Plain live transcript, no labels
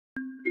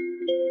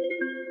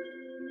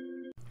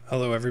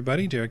Hello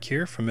everybody, Derek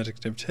here from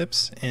Addictive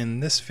Tips. In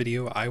this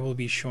video I will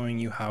be showing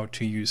you how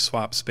to use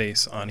swap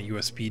space on a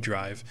USB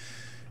drive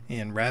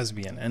in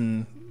Rasbian.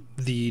 And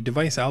the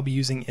device I'll be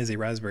using is a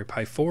Raspberry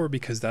Pi 4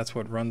 because that's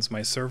what runs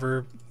my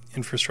server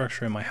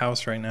infrastructure in my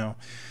house right now.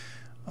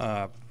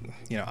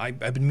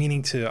 I've been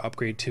meaning to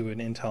upgrade to an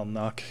Intel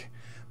NUC,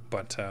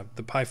 but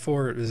the Pi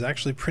 4 is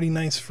actually pretty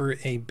nice for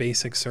a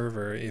basic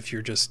server if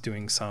you're just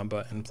doing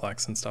Samba and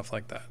Plex and stuff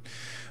like that.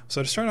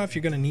 So to start off,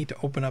 you're going to need to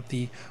open up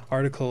the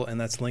article, and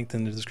that's linked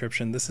in the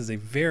description. This is a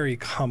very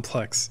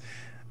complex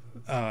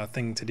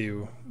thing to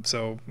do.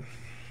 So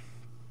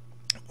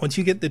once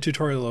you get the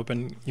tutorial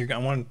open, I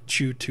want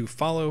you to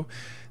follow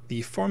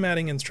the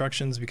formatting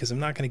instructions because I'm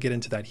not going to get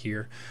into that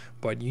here,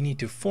 but you need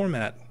to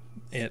format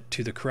it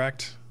to the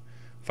correct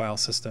file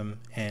system,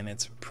 and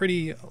it's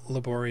pretty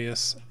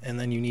laborious, and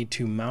then you need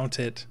to mount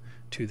it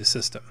to the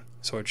system.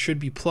 So it should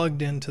be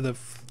plugged into the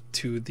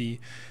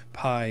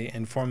Pi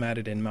and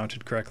formatted and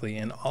mounted correctly,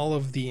 and all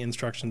of the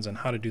instructions on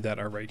how to do that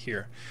are right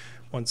here.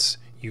 Once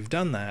you've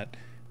done that,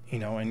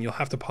 and you'll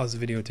have to pause the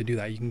video to do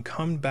that, you can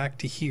come back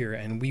to here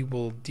and we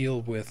will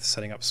deal with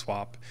setting up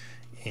swap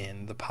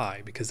in the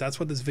Pi, because that's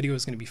what this video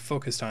is going to be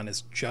focused on,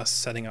 is just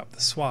setting up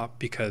the swap,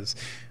 because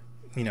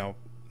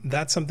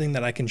that's something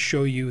that I can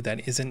show you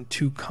that isn't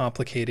too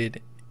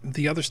complicated.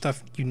 The other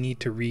stuff you need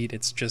to read,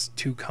 it's just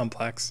too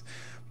complex,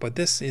 but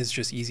this is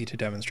just easy to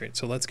demonstrate.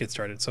 So let's get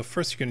started. So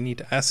first you're going to need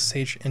to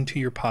SSH into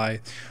your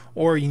Pi,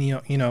 or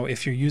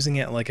if you're using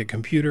it like a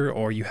computer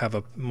or you have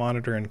a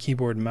monitor and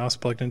keyboard and mouse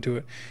plugged into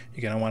it,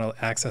 you're going to want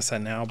to access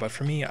that now. But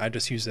for me, I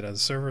just use it as a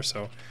server,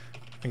 so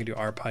I'm going to do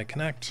rpi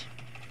connect.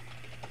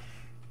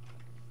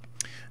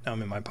 Now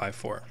I'm in my Pi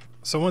 4.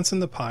 So once in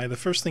the Pi, the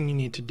first thing you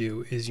need to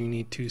do is you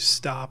need to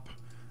stop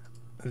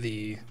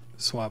the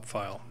swap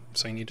file.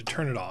 So you need to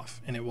turn it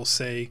off, and it will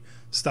say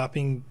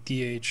stopping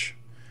dphys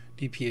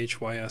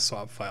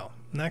swap file.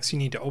 Next, you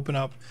need to open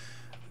up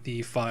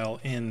the file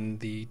in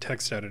the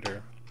text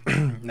editor.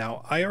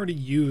 Now, I already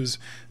use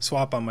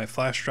swap on my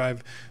flash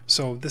drive,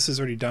 so this is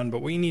already done,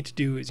 but what you need to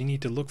do is you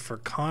need to look for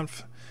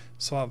conf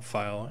swap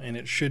file, and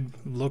it should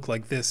look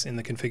like this in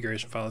the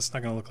configuration file. It's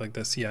not going to look like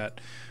this yet,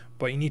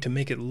 but you need to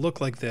make it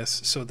look like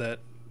this so that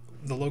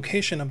the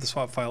location of the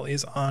swap file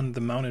is on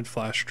the mounted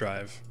flash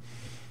drive.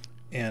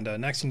 And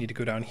next you need to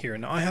go down here.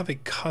 Now I have a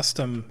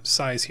custom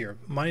size here.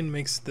 Mine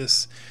makes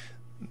this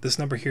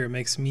number here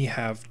makes me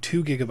have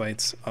 2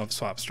 GB of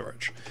swap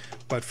storage.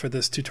 But for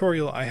this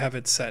tutorial I have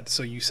it set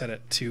so you set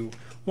it to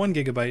 1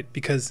 GB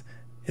because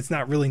it's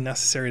not really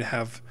necessary to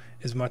have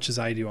as much as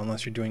I do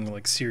unless you're doing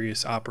like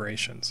serious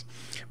operations.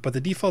 But the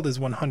default is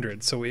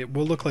 100, so it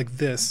will look like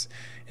this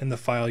in the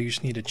file. You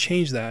just need to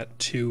change that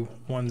to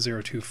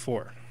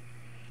 1024.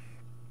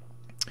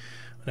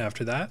 And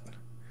after that,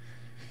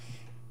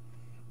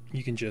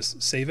 you can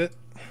just save it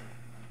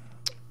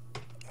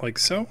like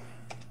so,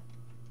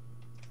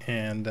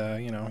 and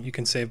you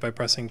can save by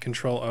pressing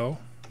Control-O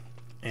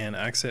and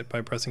exit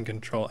by pressing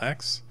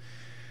Control-X.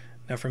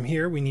 Now from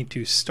here we need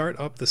to start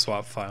up the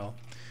swap file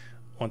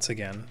once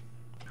again.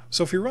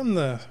 So if you run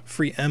the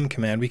free M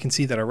command, we can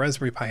see that our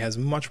Raspberry Pi has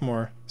much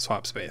more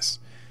swap space.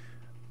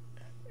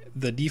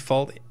 The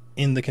default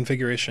in the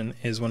configuration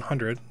is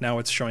 100. Now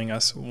it's showing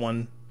us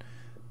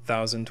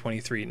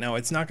 1023. Now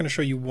it's not going to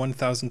show you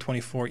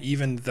 1024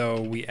 even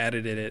though we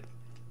edited it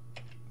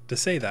to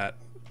say that,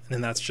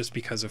 and that's just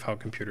because of how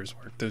computers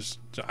work.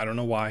 I don't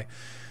know why,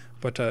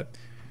 but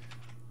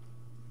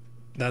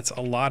that's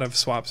a lot of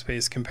swap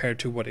space compared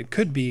to what it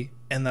could be,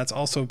 and that's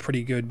also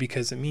pretty good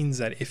because it means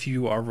that if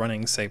you are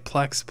running, say,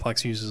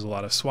 Plex uses a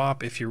lot of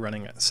swap. If you're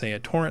running, say, a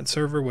torrent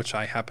server, which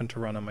I happen to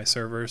run on my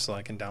server so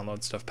I can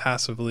download stuff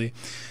passively,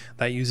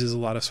 that uses a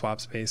lot of swap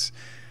space.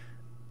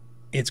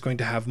 It's going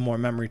to have more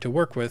memory to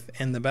work with,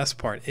 and the best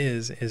part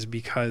is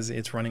because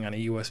it's running on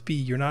a USB,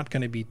 you're not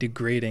going to be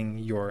degrading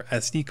your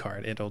SD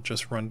card. It'll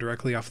just run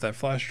directly off that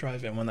flash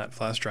drive, and when that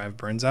flash drive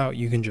burns out,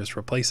 you can just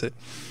replace it,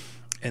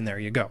 and there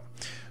you go.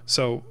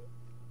 So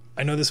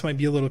I know this might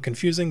be a little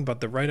confusing,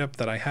 but the write-up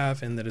that I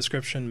have in the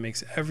description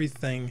makes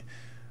everything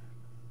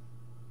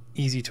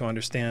easy to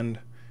understand.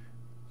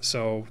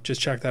 So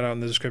just check that out in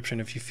the description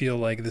if you feel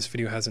like this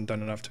video hasn't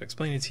done enough to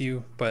explain it to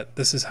you. But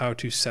this is how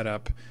to set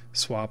up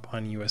swap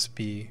on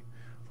USB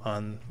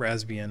on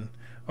Rasbian.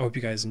 I hope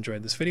you guys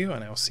enjoyed this video,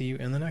 and I'll see you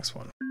in the next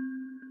one.